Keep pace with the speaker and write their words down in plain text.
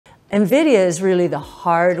Nvidia is really the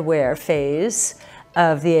hardware phase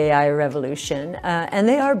of the AI revolution, and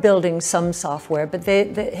they are building some software, but they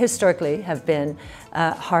historically have been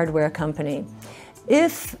a hardware company.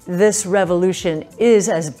 If this revolution is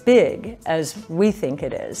as big as we think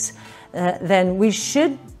it is, then we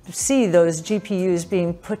should see those GPUs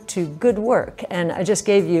being put to good work. And I just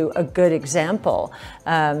gave you a good example.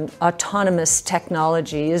 Autonomous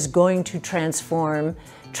technology is going to transform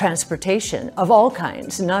transportation of all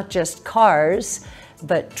kinds, not just cars,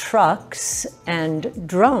 but trucks and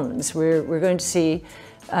drones. We're going to see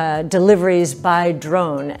deliveries by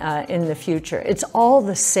drone in the future. It's all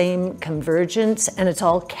the same convergence, and it's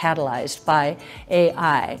all catalyzed by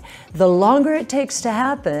AI. The longer it takes to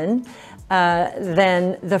happen,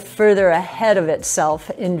 then the further ahead of itself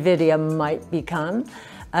Nvidia might become.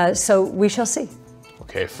 So we shall see.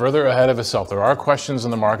 Okay, further ahead of itself. There are questions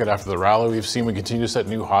in the market after the rally. We've seen we continue to set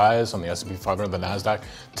new highs on the S&P 500, the NASDAQ,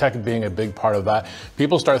 tech being a big part of that.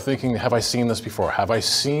 People start thinking, have I seen this before? Have I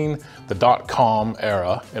seen the dot-com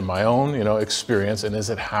era in my own experience, and is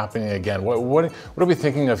it happening again? What are we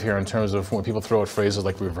thinking of here in terms of when people throw out phrases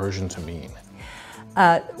like reversion to mean?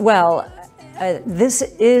 This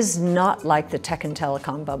is not like the tech and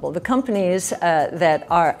telecom bubble. The companies that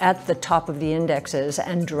are at the top of the indexes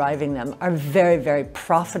and driving them are very, very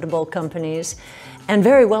profitable companies and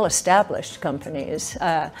very well-established companies.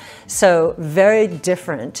 So very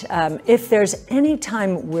different. If there's any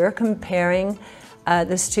time we're comparing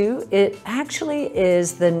this to, it actually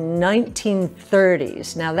is the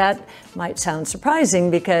 1930s. Now that might sound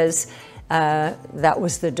surprising because that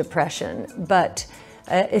was the Depression, but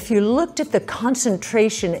if you looked at the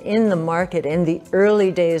concentration in the market in the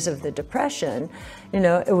early days of the Depression,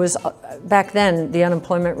 it was back then the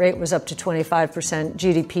unemployment rate was up to 25%,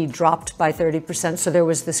 GDP dropped by 30%. So there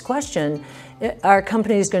was this question, are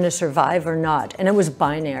companies going to survive or not? And it was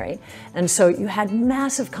binary. And so you had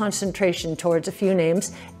massive concentration towards a few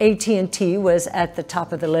names. AT&T was at the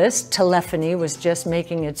top of the list. Telephony was just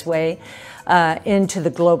making its way into the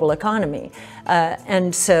global economy.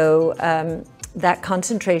 And so that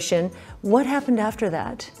concentration. What happened after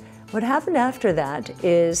that? What happened after that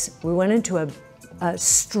is we went into a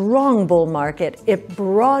strong bull market. It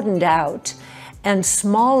broadened out, and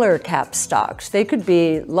smaller cap stocks, they could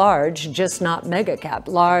be large, just not mega cap,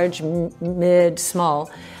 large, mid, small,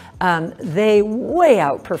 they way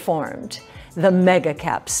outperformed the mega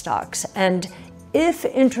cap stocks. And if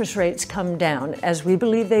interest rates come down, as we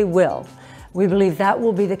believe they will, we believe that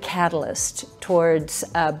will be the catalyst towards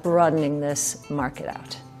broadening this market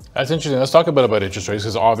out. That's interesting. Let's talk a bit about interest rates,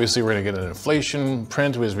 because obviously we're going to get an inflation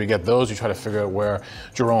print. As we get those, you try to figure out where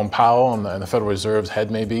Jerome Powell and the Federal Reserve's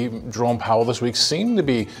head may be. Jerome Powell this week seemed to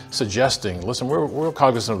be suggesting, listen, we're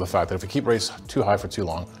cognizant of the fact that if we keep rates too high for too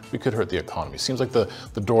long, we could hurt the economy. Seems like the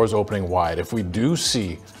door's opening wide. If we do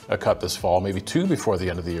see a cut this fall, maybe two before the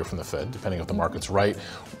end of the year from the Fed, depending if the market's right,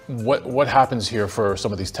 what happens here for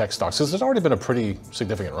some of these tech stocks? Because there's already been a pretty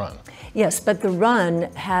significant run. Yes, but the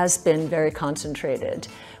run has been very concentrated.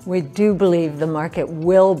 We do believe the market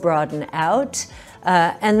will broaden out,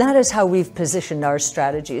 and that is how we've positioned our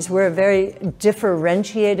strategies. We're a very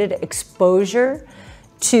differentiated exposure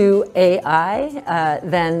to AI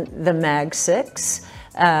than the Mag 6.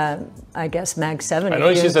 I guess Mag 7. I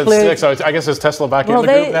know she said 6. I guess is Tesla back in the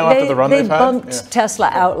group now after the run they've had? They bumped Tesla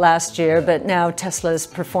out last year, but now Tesla's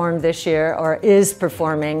performed this year, or is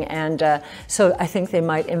performing, and so I think they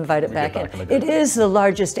might invite it back in. It is the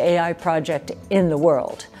largest AI project in the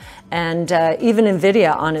world. And even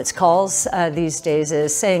Nvidia on its calls these days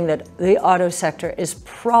is saying that the auto sector is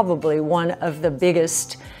probably one of the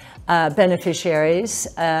biggest beneficiaries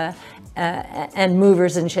and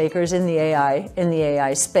movers and shakers in the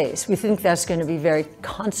AI space. We think that's going to be very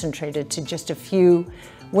concentrated to just a few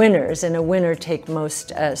winners in a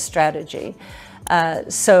winner-take-most strategy.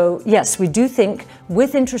 So yes, we do think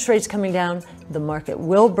with interest rates coming down, the market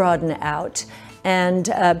will broaden out and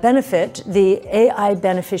benefit the AI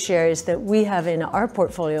beneficiaries that we have in our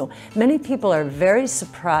portfolio. Many people are very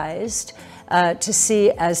surprised to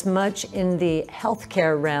see as much in the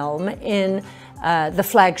healthcare realm in the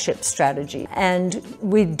flagship strategy. And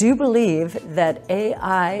we do believe that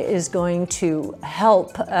AI is going to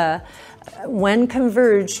help when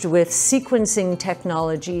converged with sequencing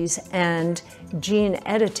technologies and gene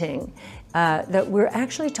editing, that we're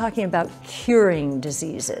actually talking about curing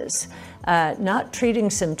diseases, not treating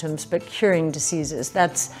symptoms, but curing diseases.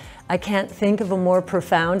 I can't think of a more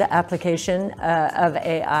profound application of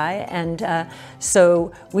AI, and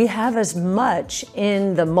so we have as much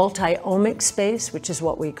in the multi-omic space, which is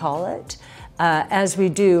what we call it, as we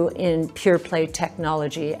do in pure play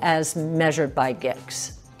technology as measured by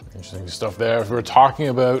GICs. Interesting stuff there. If we're talking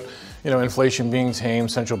about, inflation being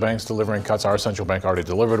tamed, central banks delivering cuts. Our central bank already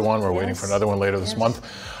delivered one. We're waiting for another one later this month.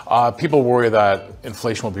 People worry that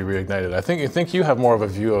inflation will be reignited. I think you have more of a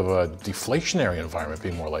view of a deflationary environment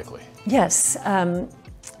being more likely. Yes.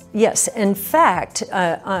 Yes, in fact,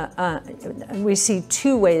 we see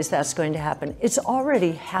two ways that's going to happen. It's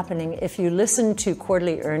already happening if you listen to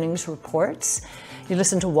quarterly earnings reports. You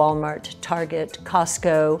listen to Walmart, Target,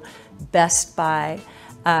 Costco, Best Buy.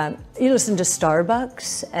 You listen to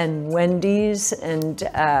Starbucks and Wendy's and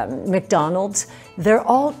McDonald's. They're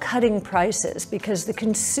all cutting prices because the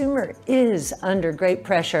consumer is under great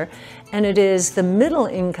pressure, and it is the middle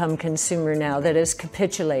income consumer now that is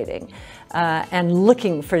capitulating and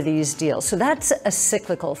looking for these deals. So that's a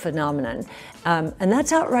cyclical phenomenon, and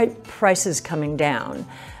that's outright prices coming down.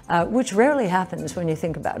 Which rarely happens when you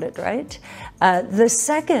think about it, right? The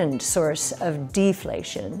second source of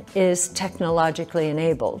deflation is technologically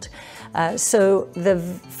enabled. So the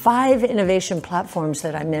 5 innovation platforms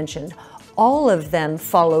that I mentioned, all of them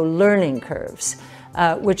follow learning curves,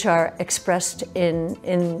 which are expressed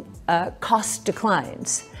in cost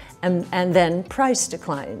declines and then price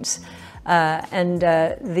declines.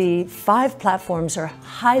 The 5 platforms are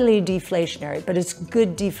highly deflationary, but it's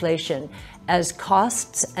good deflation. As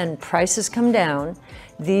costs and prices come down,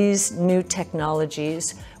 these new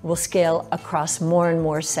technologies will scale across more and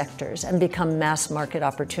more sectors and become mass market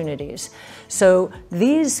opportunities. So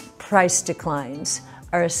these price declines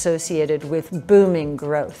are associated with booming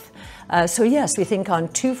growth. So yes, we think on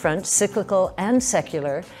 2 fronts, cyclical and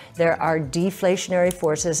secular, there are deflationary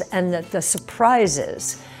forces, and that the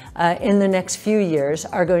surprises in the next few years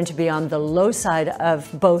are going to be on the low side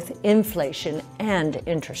of both inflation and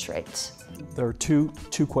interest rates. There are two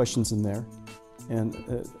questions in there, and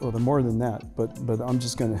well, there are more than that. But I'm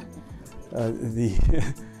just going to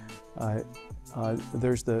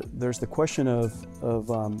there's the question of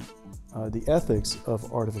the ethics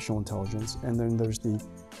of artificial intelligence, and then there's the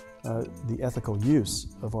ethical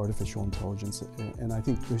use of artificial intelligence. And I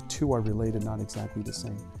think the two are related, not exactly the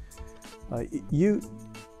same.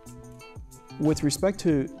 With respect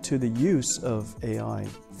to the use of AI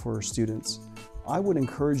for students, I would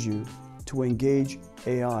encourage you to engage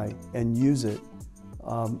AI and use it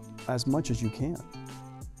as much as you can.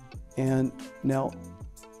 And now,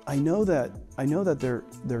 I know that there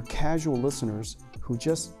are casual listeners who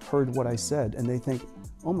just heard what I said and they think,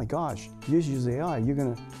 oh my gosh, you just use AI,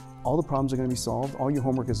 all the problems are going to be solved, all your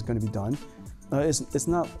homework is going to be done. It's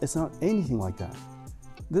not anything like that.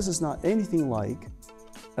 This is not anything like.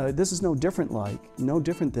 This is no different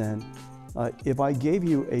than if I gave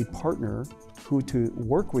you a partner who to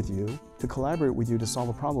work with you, to collaborate with you to solve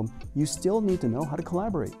a problem. You still need to know how to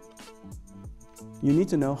collaborate. You need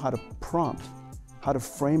to know how to prompt, how to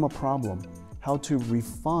frame a problem, how to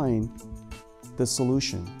refine the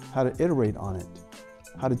solution, how to iterate on it,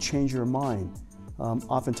 how to change your mind.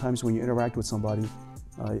 Oftentimes when you interact with somebody,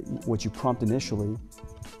 what you prompt initially,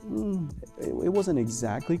 it wasn't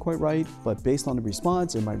exactly quite right, but based on the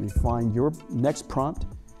response, it might refine your next prompt,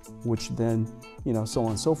 which then, so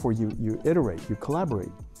on and so forth, you iterate, you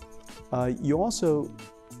collaborate. You also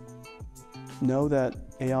know that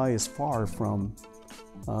AI is far from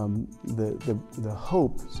the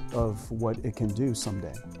hopes of what it can do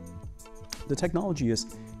someday. The technology is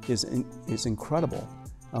incredible,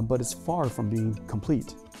 but it's far from being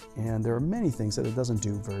complete. And there are many things that it doesn't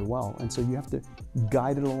do very well, and so you have to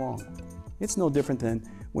guide it along. It's no different than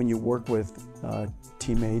when you work with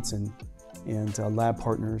teammates and lab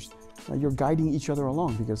partners. You're guiding each other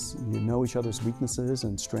along because you know each other's weaknesses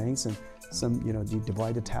and strengths, and you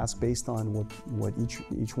divide a task based on what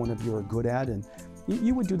each one of you are good at, and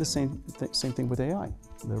you would do the same thing with AI.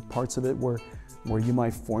 There are parts of it where you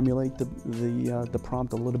might formulate the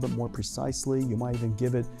prompt a little bit more precisely. You might even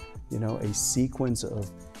give it, a sequence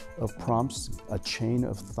of prompts, a chain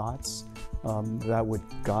of thoughts that would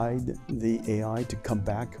guide the AI to come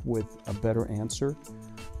back with a better answer.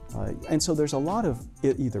 And so there's a lot of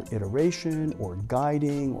either iteration or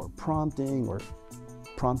guiding or prompting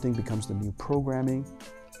becomes the new programming.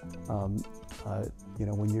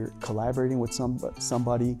 When you're collaborating with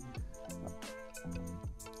somebody,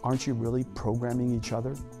 aren't you really programming each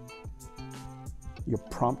other? You're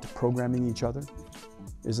prompt programming each other,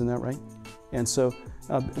 isn't that right? And so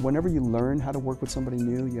whenever you learn how to work with somebody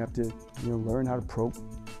new, you have to learn how to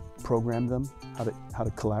program them, how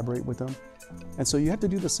to collaborate with them. And so you have to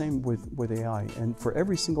do the same with AI. And for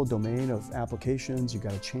every single domain of applications, you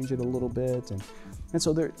got to change it a little bit. And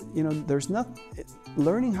so there's nothing.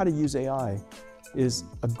 Learning how to use AI is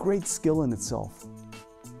a great skill in itself.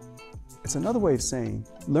 It's another way of saying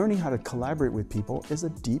learning how to collaborate with people is a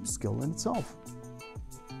deep skill in itself.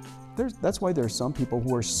 That's why there are some people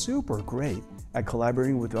who are super great at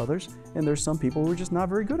collaborating with others, and there's some people who are just not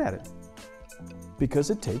very good at it, because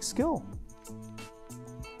it takes skill,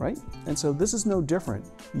 right? And so this is no different.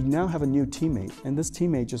 You now have a new teammate, and this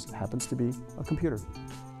teammate just happens to be a computer.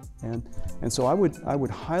 And so I would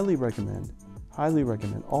highly recommend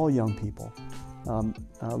all young people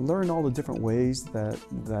learn all the different ways that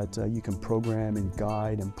you can program and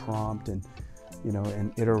guide and prompt and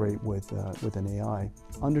iterate with an AI.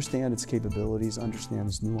 Understand its capabilities, understand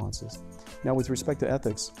its nuances. Now, with respect to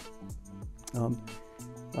ethics,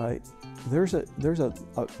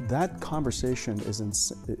 that conversation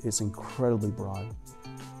is incredibly broad.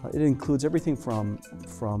 It includes everything from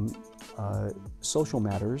social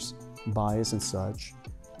matters, bias and such,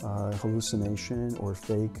 hallucination or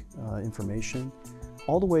fake information,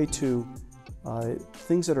 all the way to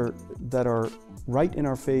things that are right in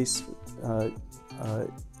our face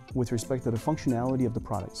with respect to the functionality of the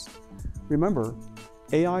products. Remember,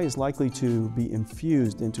 AI is likely to be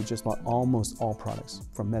infused into just about almost all products,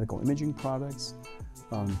 from medical imaging products,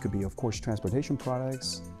 could be, of course, transportation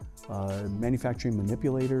products, manufacturing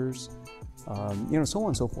manipulators, so on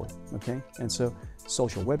and so forth, okay? And so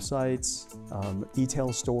social websites,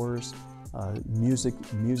 e-tail stores,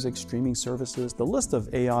 music streaming services, the list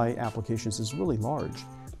of AI applications is really large.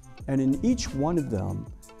 And in each one of them,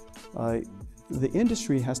 the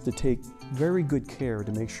industry has to take very good care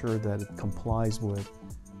to make sure that it complies with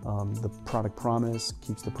the product promise,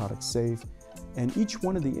 keeps the product safe. And each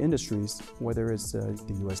one of the industries, whether it's the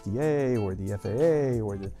USDA or the FAA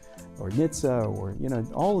or NHTSA or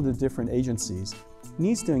all of the different agencies,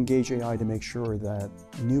 needs to engage AI to make sure that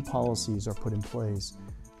new policies are put in place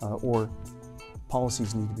or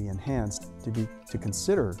policies need to be enhanced to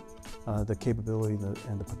consider the capability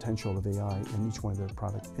and the potential of AI in each one of their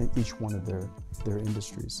products, in each one of their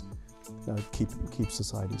industries. Keep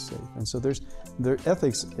society safe. And so their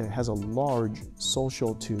ethics has a large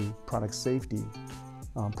social to product safety,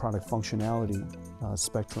 product functionality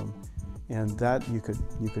spectrum, and that you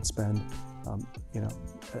could spend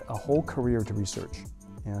a whole career to research,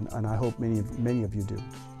 and I hope many of you do.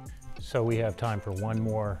 So we have time for one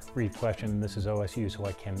more brief question. This is OSU, so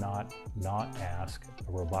I cannot not ask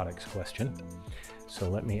a robotics question. So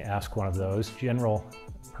let me ask one of those. General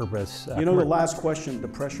purpose. The last question, the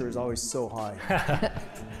pressure is always so high.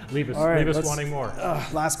 leave us wanting more.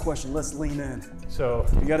 Last question, let's lean in. So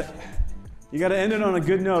you gotta end it on a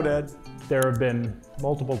good note, Ed. There have been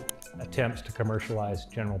multiple attempts to commercialize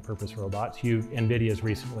general purpose robots. Nvidia has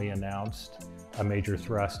recently announced a major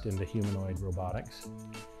thrust into humanoid robotics.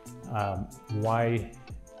 Why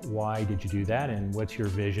did you do that, and what's your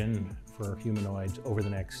vision for humanoids over the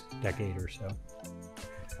next decade or so?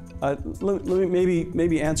 Let me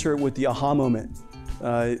maybe answer it with the aha moment,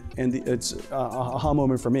 it's an aha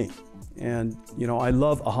moment for me, and I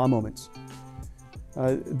love aha moments.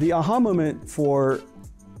 The aha moment for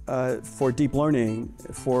deep learning,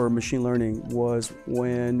 for machine learning, was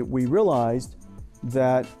when we realized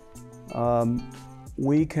that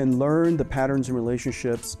we can learn the patterns and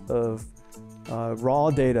relationships of raw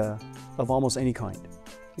data of almost any kind.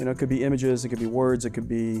 It could be images, it could be words, it could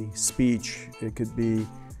be speech, it could be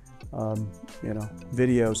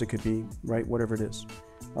videos, it could be, whatever it is.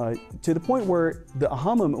 To the point where the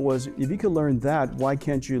aha moment was, if you could learn that, why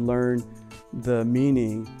can't you learn the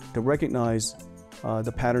meaning, to recognize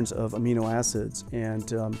the patterns of amino acids, and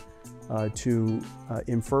to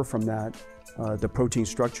infer from that the protein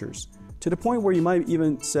structures. To the point where you might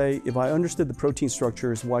even say, if I understood the protein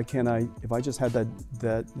structures, why can't I, if I just had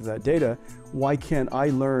that data, why can't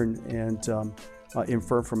I learn and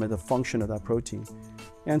infer from it the function of that protein?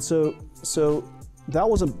 And so that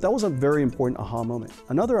was a very important aha moment.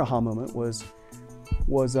 Another aha moment was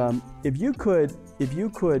if you could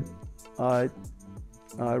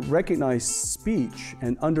recognize speech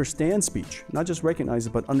and understand speech, not just recognize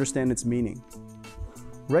it, but understand its meaning.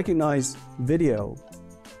 Recognize video,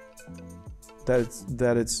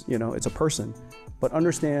 that it's a person, but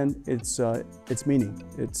understand its meaning,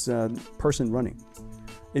 it's a person running.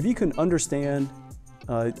 If you can understand,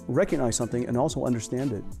 recognize something and also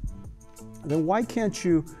understand it, then why can't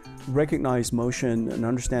you recognize motion and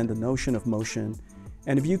understand the notion of motion?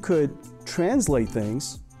 And if you could translate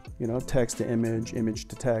things, text to image, image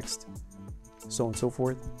to text, so on and so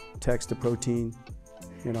forth, text to protein,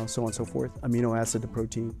 so on and so forth, amino acid to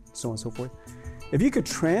protein, so on and so forth. If you could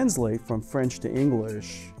translate from French to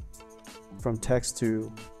English, from text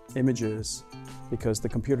to images, because the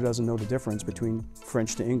computer doesn't know the difference between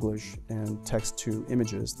French to English and text to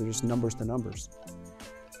images, they're just numbers to numbers.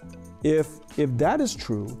 if that is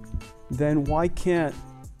true, then why can't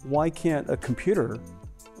a computer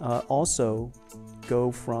also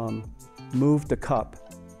go from move the cup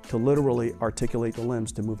to literally articulate the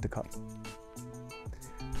limbs to move the cup?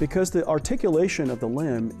 Because the articulation of the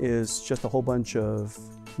limb is just a whole bunch of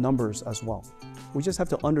numbers as well. We just have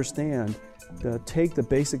to understand, take the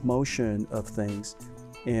basic motion of things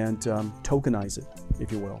and tokenize it,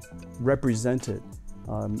 if you will, represent it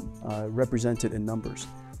in numbers.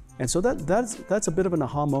 And so that's a bit of an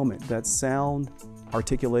aha moment, that sound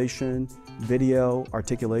articulation, video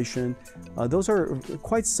articulation, those are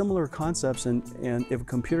quite similar concepts, and if a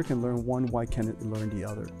computer can learn one, why can't it learn the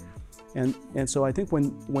other? And so I think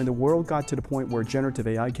when the world got to the point where generative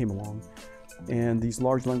AI came along, and these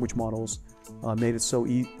large language models made it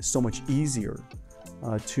so much easier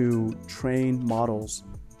to train models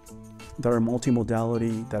that are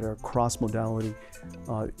multimodality, that are cross-modality,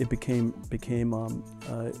 it became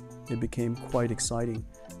quite exciting.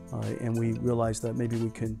 And we realized that maybe we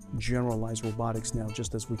can generalize robotics now,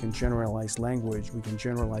 just as we can generalize language, we can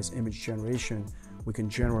generalize image generation, we can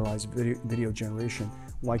generalize video generation.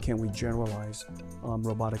 Why can't we generalize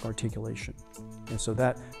robotic articulation? And so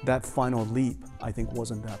that final leap, I think,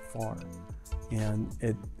 wasn't that far. And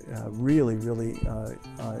it really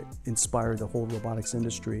inspired the whole robotics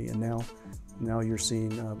industry. And now you're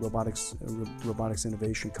seeing robotics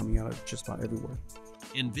innovation coming out of just about everywhere.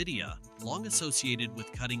 Nvidia, long associated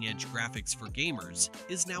with cutting-edge graphics for gamers,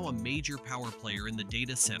 is now a major power player in the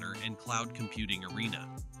data center and cloud computing arena.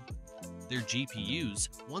 Their GPUs,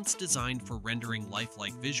 once designed for rendering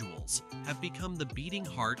lifelike visuals, have become the beating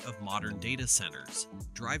heart of modern data centers,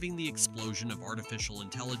 driving the explosion of artificial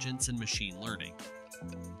intelligence and machine learning.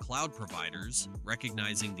 Cloud providers,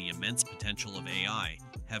 recognizing the immense potential of AI,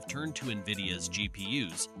 have turned to Nvidia's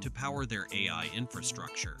GPUs to power their AI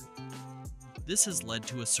infrastructure. This has led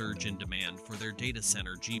to a surge in demand for their data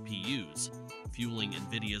center GPUs, fueling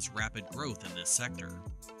Nvidia's rapid growth in this sector.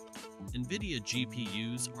 Nvidia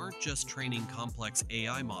GPUs aren't just training complex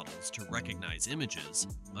AI models to recognize images,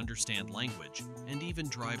 understand language, and even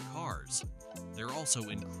drive cars. They're also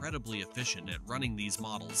incredibly efficient at running these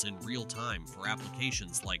models in real time for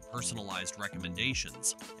applications like personalized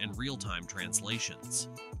recommendations and real-time translations.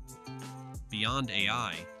 Beyond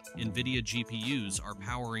AI, Nvidia GPUs are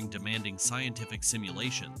powering demanding scientific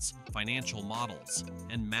simulations, financial models,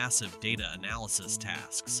 and massive data analysis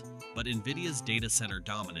tasks. But Nvidia's data center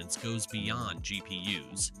dominance goes beyond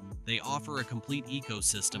GPUs. They offer a complete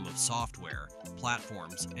ecosystem of software,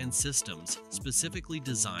 platforms, and systems specifically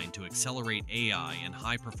designed to accelerate AI and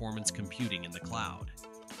high-performance computing in the cloud.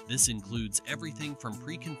 This includes everything from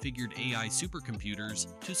pre-configured AI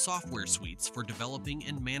supercomputers to software suites for developing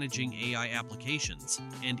and managing AI applications,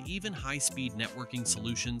 and even high-speed networking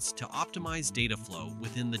solutions to optimize data flow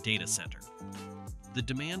within the data center. The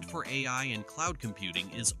demand for AI and cloud computing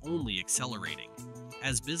is only accelerating.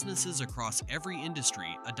 As businesses across every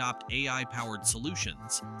industry adopt AI-powered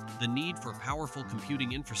solutions, the need for powerful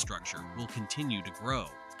computing infrastructure will continue to grow.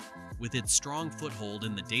 With its strong foothold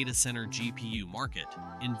in the data center GPU market,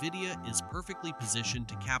 Nvidia is perfectly positioned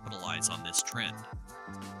to capitalize on this trend.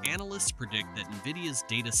 Analysts predict that Nvidia's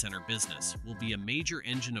data center business will be a major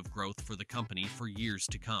engine of growth for the company for years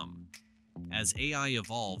to come. As AI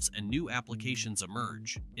evolves and new applications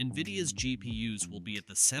emerge, Nvidia's GPUs will be at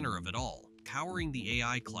the center of it all, powering the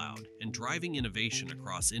AI cloud and driving innovation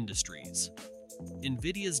across industries.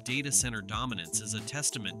 Nvidia's data center dominance is a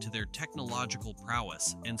testament to their technological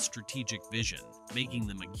prowess and strategic vision, making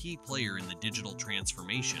them a key player in the digital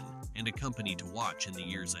transformation and a company to watch in the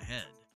years ahead.